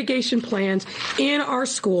these mitigation plans in our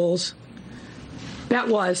schools. That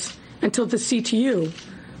was until the CTU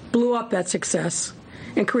blew up that success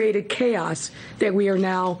and created chaos that we are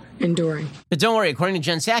now enduring. But don't worry, according to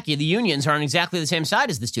Jen Psaki, the unions are on exactly the same side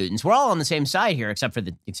as the students. We're all on the same side here, except for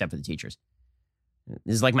the teachers.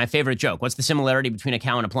 This is like my favorite joke. What's the similarity between a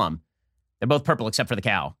cow and a plum? They're both purple except for the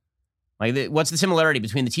cow. What's the similarity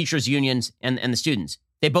between the teachers' unions and the students?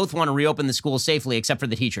 They both want to reopen the schools safely except for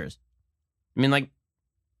the teachers. I mean,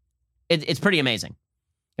 it's pretty amazing.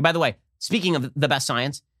 And by the way, speaking of the best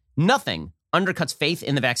science, nothing undercuts faith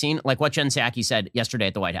in the vaccine like what Jen Psaki said yesterday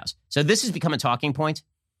at the White House. So this has become a talking point,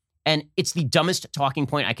 and it's the dumbest talking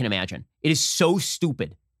point I can imagine. It is so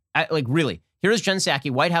stupid. Really. Here is Jen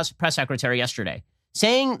Psaki, White House press secretary yesterday,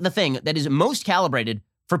 saying the thing that is most calibrated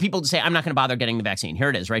for people to say, I'm not going to bother getting the vaccine. Here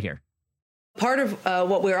it is right here. Part of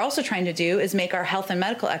what we're also trying to do is make our health and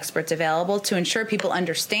medical experts available to ensure people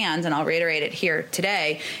understand, and I'll reiterate it here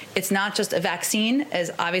today, it's not just a vaccine,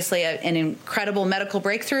 as obviously an incredible medical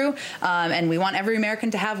breakthrough, and we want every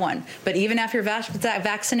American to have one. But even after you're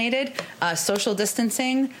vaccinated, social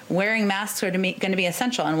distancing, wearing masks are going to be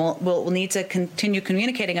essential, and we'll need to continue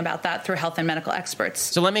communicating about that through health and medical experts.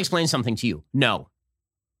 So let me explain something to you. No.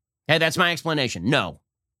 Hey, that's my explanation. No,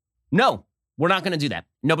 we're not going to do that.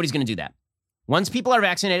 Nobody's going to do that. Once people are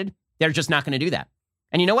vaccinated, they're just not going to do that.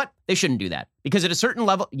 And you know what? They shouldn't do that because at a certain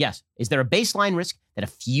level, yes, is there a baseline risk that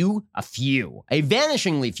a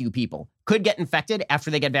vanishingly few people could get infected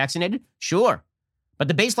after they get vaccinated? Sure. But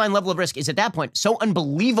the baseline level of risk is at that point so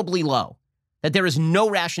unbelievably low that there is no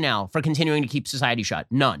rationale for continuing to keep society shut.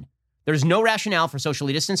 None. There's no rationale for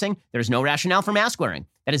socially distancing. There's no rationale for mask wearing.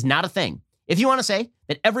 That is not a thing. If you want to say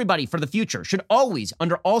that everybody for the future should always,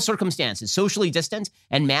 under all circumstances, socially distance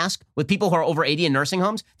and mask with people who are over 80 in nursing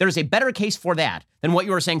homes, there is a better case for that than what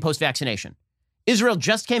you were saying post-vaccination. Israel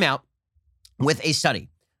just came out with a study.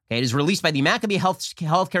 Okay, it is released by the Maccabee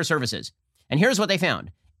Healthcare Services. And here's what they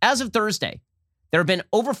found. As of Thursday, there have been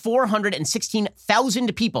over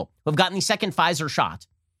 416,000 people who have gotten the second Pfizer shot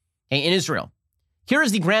in Israel. Here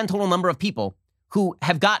is the grand total number of people who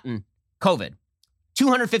have gotten COVID.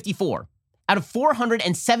 254. Out of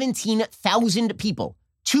 417,000 people,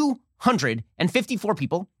 254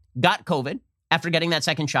 people got COVID after getting that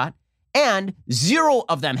second shot, and 0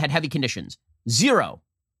 of them had heavy conditions. 0.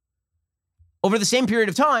 Over the same period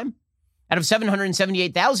of time, out of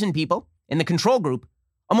 778,000 people in the control group,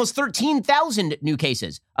 almost 13,000 new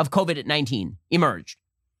cases of COVID-19 emerged.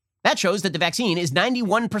 That shows that the vaccine is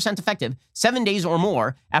 91% effective 7 days or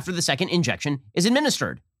more after the second injection is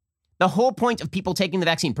administered. The whole point of people taking the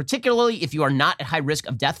vaccine, particularly if you are not at high risk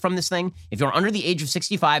of death from this thing, if you're under the age of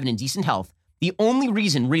 65 and in decent health, the only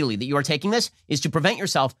reason really that you are taking this is to prevent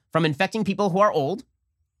yourself from infecting people who are old,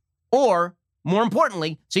 or more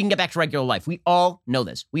importantly, so you can get back to regular life. We all know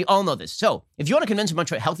this. We all know this. So if you want to convince a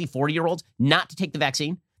bunch of healthy 40-year-olds not to take the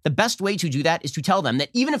vaccine, the best way to do that is to tell them that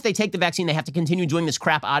even if they take the vaccine, they have to continue doing this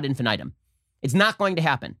crap ad infinitum. It's not going to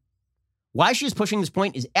happen. Why she is pushing this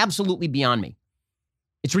point is absolutely beyond me.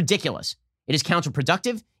 It's ridiculous. It is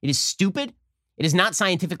counterproductive. It is stupid. It is not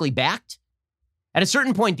scientifically backed. At a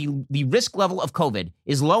certain point, the risk level of COVID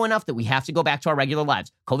is low enough that we have to go back to our regular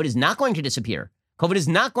lives. COVID is not going to disappear. COVID is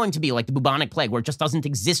not going to be like the bubonic plague where it just doesn't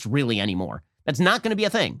exist really anymore. That's not going to be a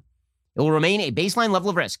thing. It will remain a baseline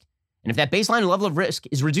level of risk. And if that baseline level of risk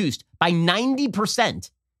is reduced by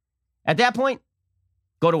 90%, at that point,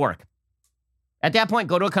 go to work. At that point,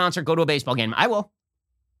 go to a concert, go to a baseball game. I will.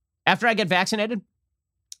 After I get vaccinated,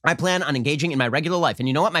 I plan on engaging in my regular life. And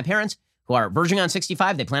you know what? My parents, who are verging on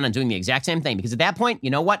 65, they plan on doing the exact same thing. Because at that point, you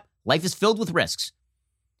know what? Life is filled with risks.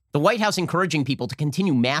 The White House encouraging people to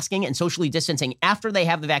continue masking and socially distancing after they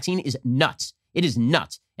have the vaccine is nuts. It is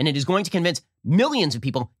nuts. And it is going to convince millions of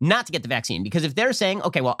people not to get the vaccine. Because if they're saying,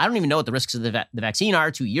 okay, well, I don't even know what the risks of the vaccine are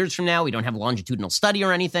 2 years from now. We don't have a longitudinal study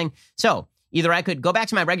or anything. So either I could go back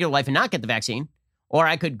to my regular life and not get the vaccine, or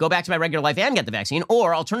I could go back to my regular life and get the vaccine,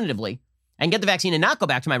 or alternatively, and get the vaccine and not go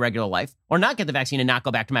back to my regular life, or not get the vaccine and not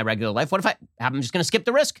go back to my regular life. What if I'm just going to skip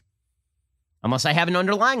the risk? Unless I have an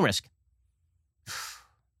underlying risk.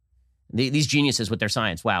 These geniuses with their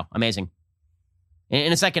science. Wow, amazing.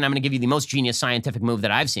 In a second, I'm going to give you the most genius scientific move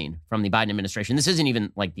that I've seen from the Biden administration. This isn't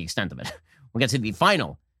even like the extent of it. We'll get to the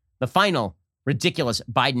final ridiculous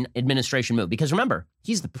Biden administration move. Because remember,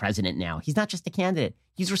 he's the president now. He's not just a candidate.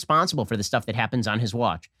 He's responsible for the stuff that happens on his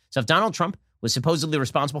watch. So if Donald Trump was supposedly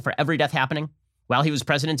responsible for every death happening while he was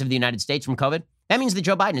president of the United States from COVID, that means that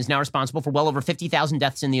Joe Biden is now responsible for well over 50,000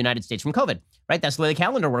 deaths in the United States from COVID, right? That's the way the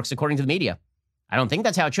calendar works, according to the media. I don't think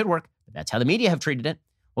that's how it should work, but that's how the media have treated it.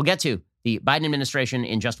 We'll get to the Biden administration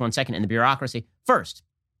in just 1 second and the bureaucracy. First,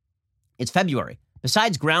 it's February.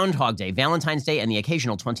 Besides Groundhog Day, Valentine's Day, and the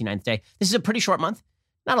occasional 29th day, this is a pretty short month.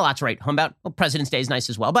 Not a lot to write home about. Well, President's Day is nice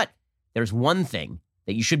as well, but there's one thing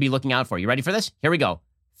that you should be looking out for. You ready for this? Here we go.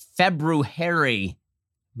 February.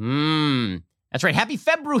 That's right. Happy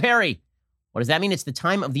February. What does that mean? It's the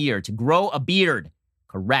time of the year to grow a beard.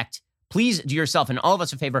 Correct. Please do yourself and all of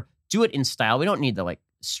us a favor. Do it in style. We don't need the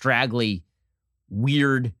straggly,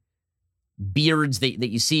 weird beards that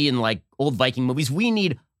you see in old Viking movies. We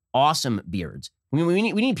need awesome beards. We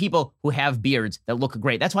need people who have beards that look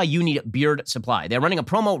great. That's why you need Beard Supply. They're running a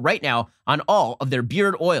promo right now on all of their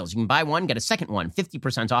beard oils. You can buy one, get a second one,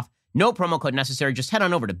 50% off. No promo code necessary. Just head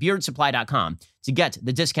on over to beardsupply.com to get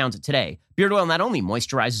the discount today. Beard oil not only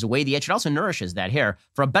moisturizes away the itch, it also nourishes that hair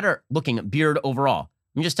for a better looking beard overall.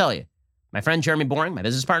 Let me just tell you, my friend Jeremy Boring, my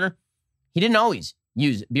business partner, he didn't always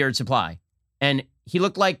use Beard Supply. And he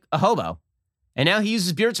looked like a hobo. And now he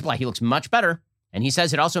uses Beard Supply. He looks much better. And he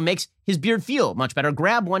says it also makes his beard feel much better.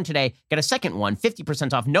 Grab one today, get a second one,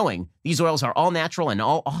 50% off, knowing these oils are all natural and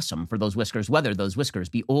all awesome for those whiskers, whether those whiskers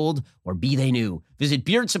be old or be they new. Visit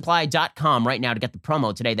beardsupply.com right now to get the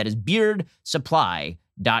promo today. That is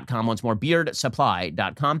beardsupply.com. Once more,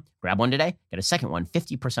 beardsupply.com. Grab one today, get a second one,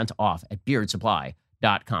 50% off at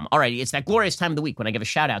beardsupply.com. All righty, it's that glorious time of the week when I give a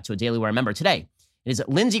shout out to a Daily Wire member. Today, it is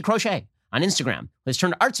Lindsay Crochet. on Instagram, who has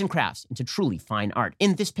turned arts and crafts into truly fine art.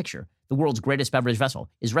 In this picture, the world's greatest beverage vessel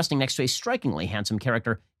is resting next to a strikingly handsome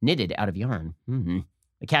character knitted out of yarn.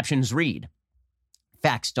 The captions read,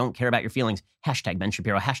 "Facts don't care about your feelings. Hashtag Ben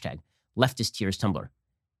Shapiro. Hashtag leftist tears Tumblr."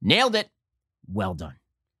 Nailed it. Well done.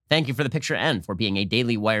 Thank you for the picture and for being a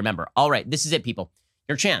Daily Wire member. All right, this is it, people.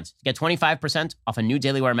 Your chance to get 25% off a new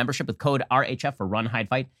Daily Wire membership with code RHF for Run, Hide,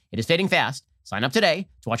 Fight. It is fading fast. Sign up today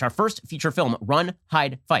to watch our first feature film, Run,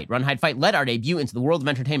 Hide, Fight. Run, Hide, Fight led our debut into the world of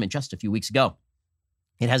entertainment just a few weeks ago.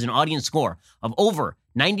 It has an audience score of over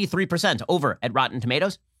 93% over at Rotten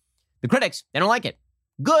Tomatoes. The critics, they don't like it.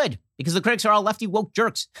 Good, because the critics are all lefty woke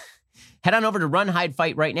jerks. Head on over to Run, Hide,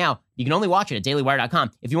 Fight right now. You can only watch it at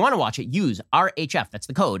dailywire.com. If you want to watch it, use RHF. That's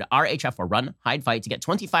the code RHF for Run, Hide, Fight to get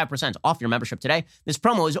 25% off your membership today. This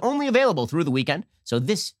promo is only available through the weekend, so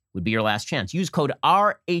this would be your last chance. Use code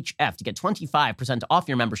RHF to get 25% off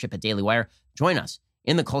your membership at Daily Wire. Join us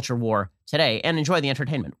in the culture war today and enjoy the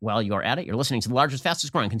entertainment. While you're at it, you're listening to the largest,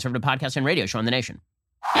 fastest growing conservative podcast and radio show in the nation.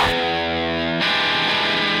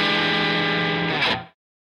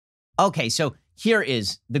 Okay, so here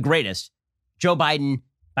is the greatest Joe Biden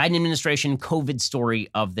administration COVID story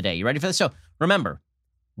of the day. You ready for this? So remember,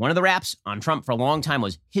 one of the raps on Trump for a long time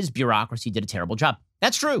was his bureaucracy did a terrible job.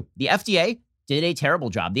 That's true. The FDA did a terrible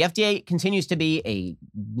job. The FDA continues to be a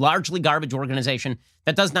largely garbage organization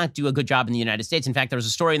that does not do a good job in the United States. In fact, there was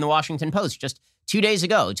a story in the Washington Post just 2 days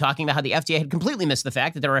ago talking about how the FDA had completely missed the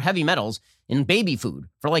fact that there were heavy metals in baby food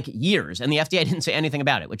for like years, and the FDA didn't say anything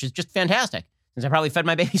about it, which is just fantastic, since I probably fed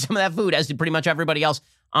my baby some of that food, as did pretty much everybody else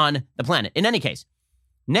on the planet. In any case,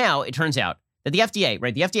 now it turns out that the FDA,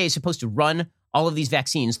 right, the FDA is supposed to run all of these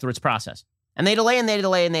vaccines through its process. And they delay and they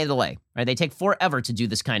delay and they delay, right? They take forever to do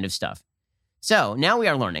this kind of stuff. So now we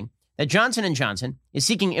are learning that Johnson & Johnson is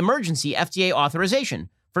seeking emergency FDA authorization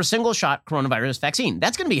for a single-shot coronavirus vaccine.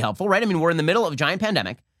 That's going to be helpful, right? I mean, we're in the middle of a giant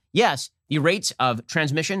pandemic. Yes, the rates of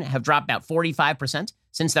transmission have dropped about 45%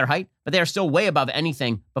 since their height, but they are still way above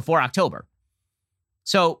anything before October.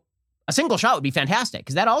 So a single shot would be fantastic,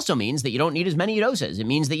 because that also means that you don't need as many doses. It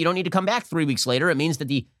means that you don't need to come back 3 weeks later. It means that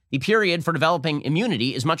the period for developing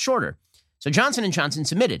immunity is much shorter. So Johnson & Johnson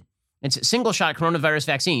submitted its single-shot coronavirus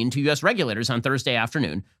vaccine to U.S. regulators on Thursday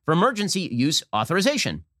afternoon for emergency use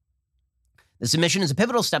authorization. The submission is a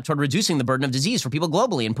pivotal step toward reducing the burden of disease for people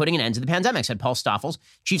globally and putting an end to the pandemic, said Paul Stoffels,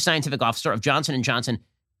 chief scientific officer of Johnson & Johnson,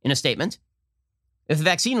 in a statement. If the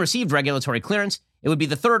vaccine received regulatory clearance, it would be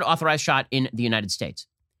the third authorized shot in the United States.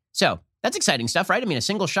 So that's exciting stuff, right? I mean, a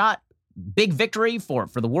single shot, big victory for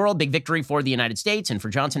the world, big victory for the United States and for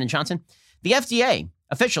Johnson & Johnson. The FDA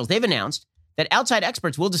officials, they've announced that outside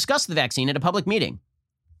experts will discuss the vaccine at a public meeting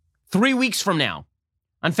 3 weeks from now,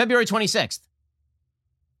 on February 26th.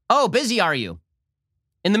 Oh, busy are you?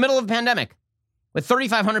 In the middle of a pandemic with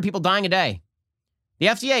 3,500 people dying a day. The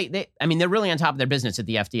FDA, they're really on top of their business at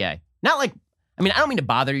the FDA. Not like, I don't mean to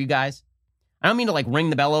bother you guys. I don't mean to like ring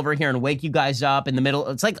the bell over here and wake you guys up in the middle.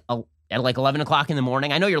 It's like at like 11 o'clock in the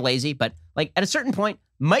morning. I know you're lazy, but like at a certain point,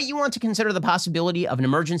 might you want to consider the possibility of an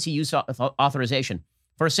emergency use authorization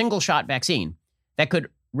for a single shot vaccine that could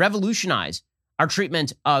revolutionize our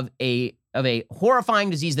treatment of a horrifying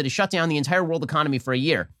disease that has shut down the entire world economy for a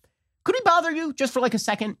year? Could we bother you just for like a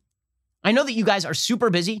second? I know that you guys are super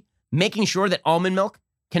busy making sure that almond milk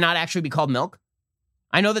cannot actually be called milk.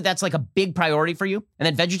 I know that that's like a big priority for you, and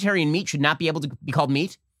that vegetarian meat should not be able to be called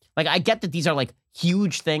meat. Like, I get that these are like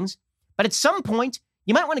huge things, but at some point,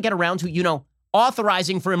 you might want to get around to,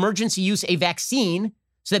 authorizing for emergency use a vaccine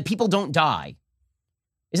so that people don't die.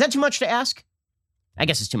 Is that too much to ask? I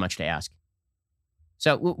guess it's too much to ask.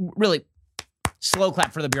 So really, slow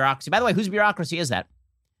clap for the bureaucracy. By the way, whose bureaucracy is that?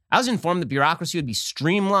 I was informed the bureaucracy would be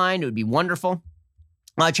streamlined. It would be wonderful.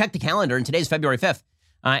 I checked the calendar, and today's February 5th.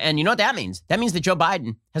 And you know what that means? That means that Joe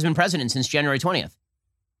Biden has been president since January 20th.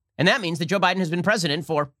 And that means that Joe Biden has been president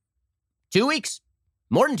for 2 weeks,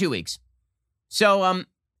 more than 2 weeks. So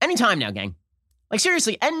anytime now, gang. Like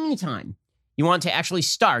seriously, anytime you want to actually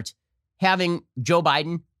start having Joe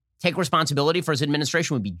Biden take responsibility for his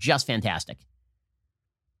administration would be just fantastic.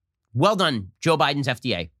 Well done, Joe Biden's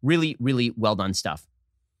FDA. Really, really well done stuff.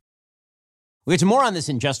 We'll get to more on this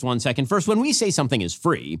in just 1 second. First, when we say something is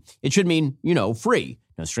free, it should mean, free.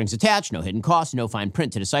 No strings attached, no hidden costs, no fine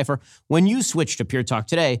print to decipher. When you switch to Pure Talk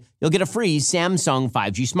today, you'll get a free Samsung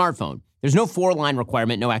 5G smartphone. There's no 4-line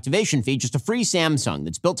requirement, no activation fee, just a free Samsung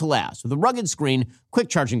that's built to last with a rugged screen, quick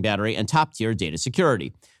charging battery, and top-tier data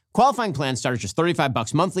security. Qualifying plans start at just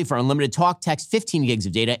 $35 monthly for unlimited talk, text, 15 gigs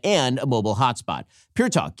of data, and a mobile hotspot. Pure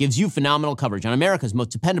Talk gives you phenomenal coverage on America's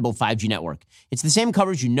most dependable 5G network. It's the same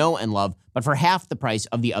coverage you know and love, but for half the price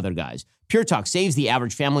of the other guys. Pure Talk saves the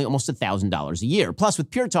average family almost $1,000 a year. Plus, with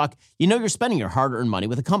Pure Talk, you know you're spending your hard-earned money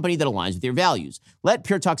with a company that aligns with your values. Let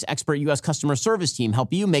Pure Talk's expert U.S. customer service team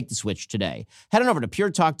help you make the switch today. Head on over to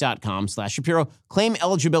puretalk.com/Shapiro. Claim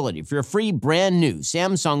eligibility for your free brand new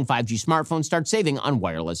Samsung 5G smartphone. Start saving on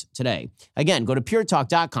wireless today. Again, go to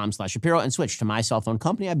puretalk.com/Shapiro and switch to my cell phone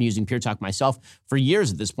company. I've been using Pure Talk myself for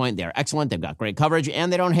years at this point. They are excellent. They've got great coverage,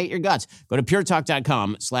 and they don't hate your guts. Go to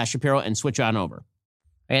puretalk.com/Shapiro and switch on over.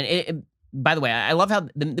 And by the way, I love how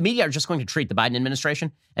the media are just going to treat the Biden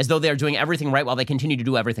administration as though they're doing everything right while they continue to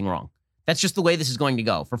do everything wrong. That's just the way this is going to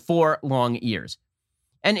go for 4 long years.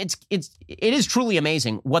 And it is truly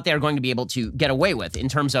amazing what they're going to be able to get away with in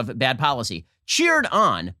terms of bad policy. Cheered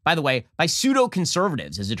on, by the way, by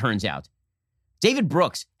pseudo-conservatives, as it turns out. David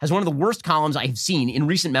Brooks has one of the worst columns I have seen in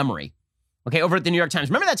recent memory. Okay, over at the New York Times.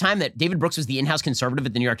 Remember that time that David Brooks was the in-house conservative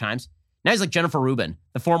at the New York Times? Now he's like Jennifer Rubin,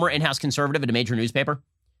 the former in-house conservative at a major newspaper.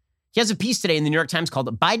 He has a piece today in the New York Times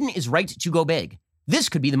called "Biden is Right to Go Big. This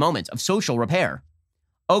could be the moment of social repair."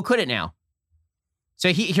 Oh, could it now?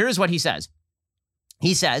 So here's what he says.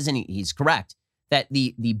 He says, and he's correct, that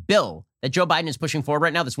the bill that Joe Biden is pushing forward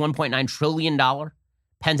right now, this $1.9 trillion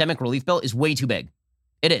pandemic relief bill, is way too big.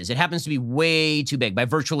 It is. It happens to be way too big by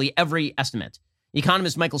virtually every estimate.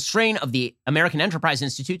 Economist Michael Strain of the American Enterprise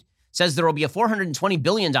Institute says there will be a $420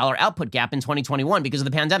 billion output gap in 2021 because of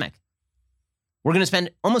the pandemic. We're going to spend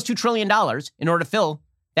almost $2 trillion in order to fill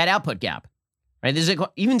that output gap. Right?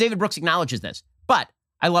 Even David Brooks acknowledges this. But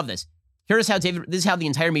I love this. This is how the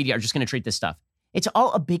entire media are just going to treat this stuff. It's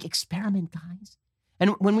all a big experiment, guys.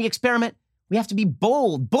 And when we experiment, we have to be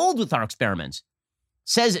bold with our experiments.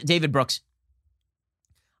 Says David Brooks,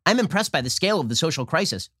 "I'm impressed by the scale of the social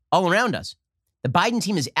crisis all around us. The Biden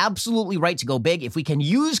team is absolutely right to go big if we can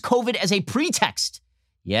use COVID as a pretext."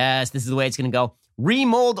 Yes, this is the way it's going to go.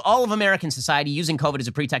 Remold all of American society using COVID as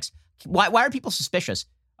a pretext. Why are people suspicious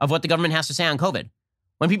of what the government has to say on COVID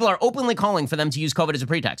when people are openly calling for them to use COVID as a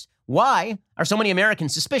pretext? Why are so many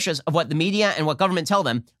Americans suspicious of what the media and what government tell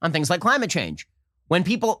them on things like climate change when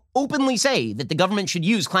people openly say that the government should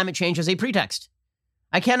use climate change as a pretext?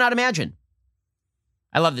 I cannot imagine.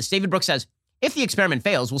 I love this. David Brooks says, "If the experiment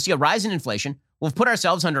fails, we'll see a rise in inflation. We'll have put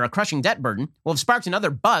ourselves under a crushing debt burden. We'll have sparked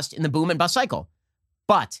another bust in the boom and bust cycle.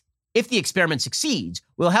 But if the experiment succeeds,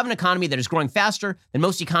 we'll have an economy that is growing faster than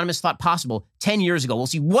most economists thought possible 10 years ago. We'll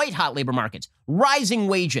see white-hot labor markets, rising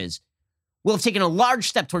wages. We'll have taken a large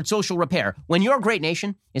step toward social repair. When your great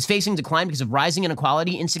nation is facing decline because of rising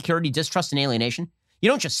inequality, insecurity, distrust, and alienation, you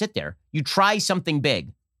don't just sit there. You try something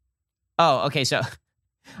big." Oh, okay, so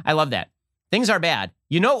I love that. Things are bad.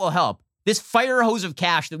 You know what will help? This fire hose of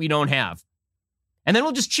cash that we don't have. And then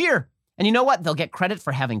we'll just cheer. And you know what? They'll get credit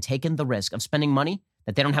for having taken the risk of spending money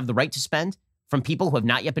that they don't have the right to spend from people who have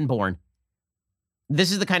not yet been born.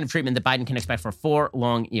 This is the kind of treatment that Biden can expect for 4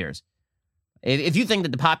 long years. If you think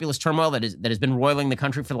that the populist turmoil that has been roiling the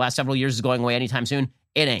country for the last several years is going away anytime soon,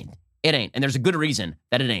 it ain't. It ain't. And there's a good reason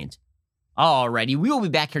that it ain't. Alrighty, we will be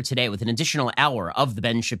back here today with an additional hour of The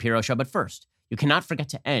Ben Shapiro Show. But first, you cannot forget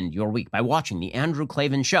to end your week by watching The Andrew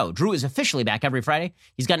Klavan Show. Drew is officially back every Friday.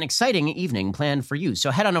 He's got an exciting evening planned for you. So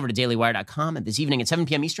head on over to dailywire.com this evening at 7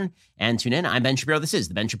 p.m. Eastern and tune in. I'm Ben Shapiro. This is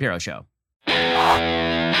The Ben Shapiro Show.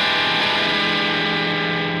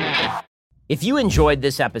 If you enjoyed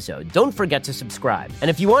this episode, don't forget to subscribe. And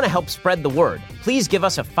if you want to help spread the word, please give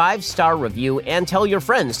us a 5-star review and tell your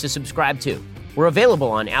friends to subscribe too. We're available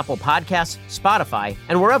on Apple Podcasts, Spotify,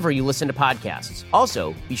 and wherever you listen to podcasts.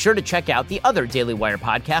 Also, be sure to check out the other Daily Wire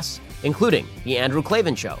podcasts, including The Andrew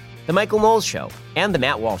Klavan Show, The Michael Knowles Show, and The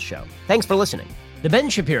Matt Walsh Show. Thanks for listening. The Ben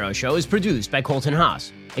Shapiro Show is produced by Colton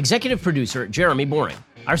Haas. Executive producer, Jeremy Boring.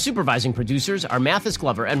 Our supervising producers are Mathis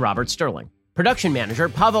Glover and Robert Sterling. Production manager,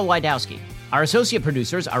 Pavel Wydowski. Our associate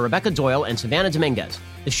producers are Rebecca Doyle and Savannah Dominguez.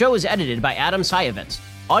 The show is edited by Adam Sayevitz.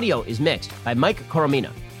 Audio is mixed by Mike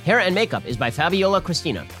Coromina. Hair and makeup is by Fabiola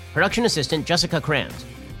Cristina. Production assistant, Jessica Kranz.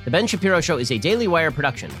 The Ben Shapiro Show is a Daily Wire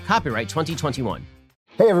production. Copyright 2021.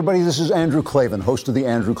 Hey, everybody, this is Andrew Klavan, host of The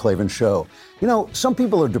Andrew Klavan Show. You know, some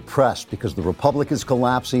people are depressed because the republic is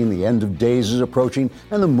collapsing, the end of days is approaching,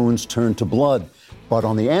 and the moon's turned to blood. But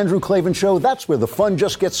on The Andrew Klavan Show, that's where the fun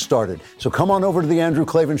just gets started. So come on over to The Andrew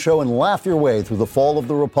Klavan Show and laugh your way through the fall of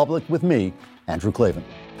the republic with me, Andrew Klavan.